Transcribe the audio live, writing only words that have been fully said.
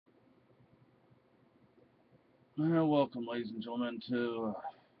Welcome, ladies and gentlemen, to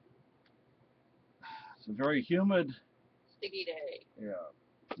it's a very humid. Sticky day. Yeah.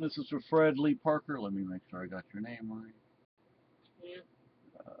 This is for Fred Lee Parker. Let me make sure I got your name right. Mm.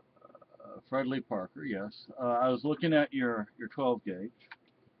 Fred Lee Parker. Yes. I was looking at your 12 gauge.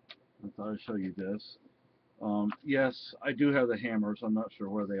 I thought I'd show you this. Yes, I do have the hammers. I'm not sure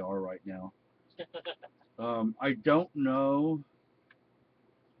where they are right now. I don't know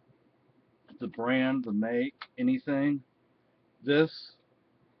the brand, the make, anything. This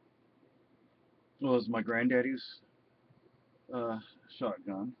was my granddaddy's uh,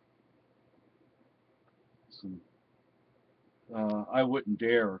 shotgun. Some, I wouldn't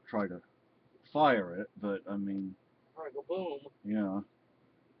dare try to fire it, but I mean, Or go boom. yeah.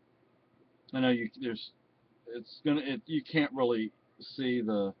 I know you can't really see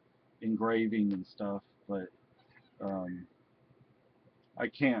the engraving and stuff, but um, I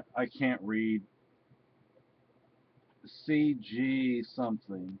can't read CG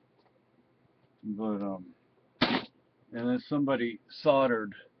something, but and then somebody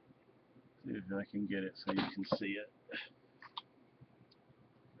soldered. See if I can get it so you can see it.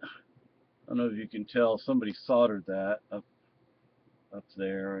 I don't know if you can tell. Somebody soldered that up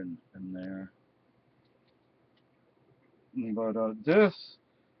there and there. But this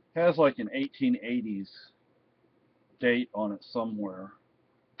has like an 1880's date on it somewhere.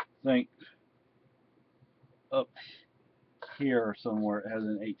 I think up here somewhere it has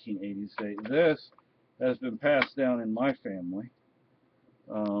an 1880s date. This has been passed down in my family.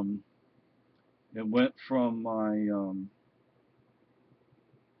 Um, it went from my,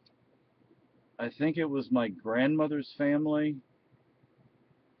 I think it was my grandmother's family.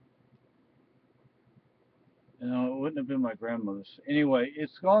 No, it wouldn't have been my grandmother's. Anyway,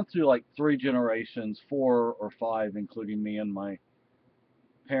 it's gone through like 3 generations, 4 or 5, including me and my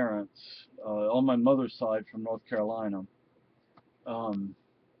parents, on my mother's side from North Carolina. Um,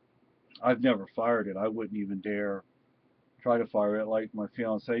 I've never fired it. I wouldn't even dare try to fire it. Like my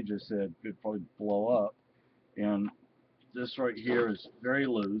fiance just said, it'd probably blow up. And this right here is very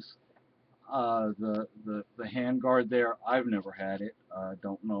loose. The hand guard there, I've never had it. I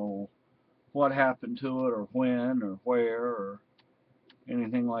don't know what happened to it or when or where or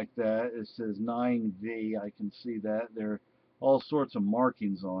anything like that. It says 9V. I can see that. There are all sorts of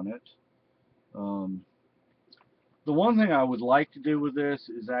markings on it. Um, the one thing I would like to do with this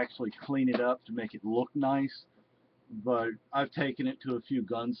is actually clean it up to make it look nice. But I've taken it to a few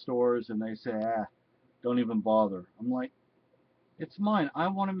gun stores and they say, don't even bother. I'm like, it's mine. I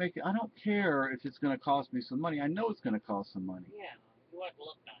want to make it. I don't care if it's going to cost me some money. I know it's going to cost some money. Yeah, you want it to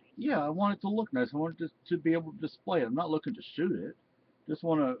look nice. Yeah, I want it to look nice. I want it to be able to display it. I'm not looking to shoot it. Just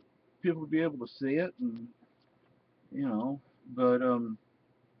want people to be able to see it and you know. But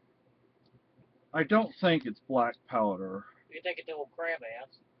I don't think it's black powder. You take it to old crab ass.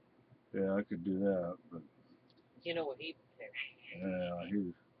 Yeah, I could do that. But You know what he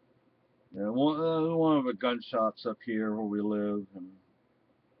yeah, one of the gun shops up here where we live in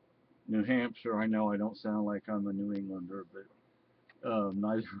New Hampshire. I know I don't sound like I'm a New Englander, but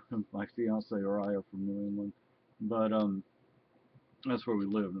neither my fiance or I are from New England. But that's where we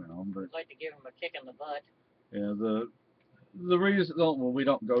live now. But like to give him a kick in the butt. yeah, the reason well we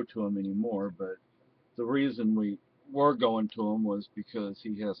don't go to him anymore, but the reason we were going to him was because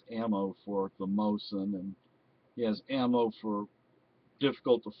he has ammo for the Mosin and he has ammo for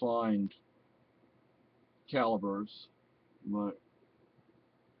difficult to find calibers. But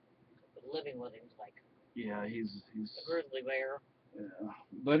Living with him's like yeah, he's a grizzly bear. yeah.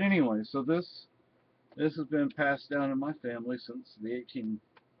 But anyway, so this has been passed down in my family since the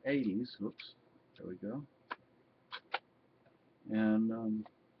 1880s. Whoops, there we go. And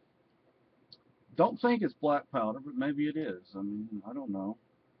don't think it's black powder, but maybe it is. I mean, I don't know.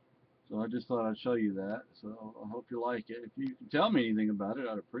 So I just thought I'd show you that. So I hope you like it. If you can tell me anything about it,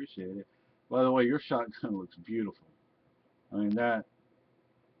 I'd appreciate it. By the way, your shotgun looks beautiful. I mean that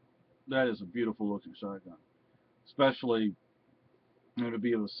is a beautiful looking shotgun, especially to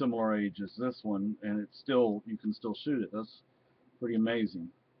be of a similar age as this one, and it's still you can still shoot it. That's pretty amazing.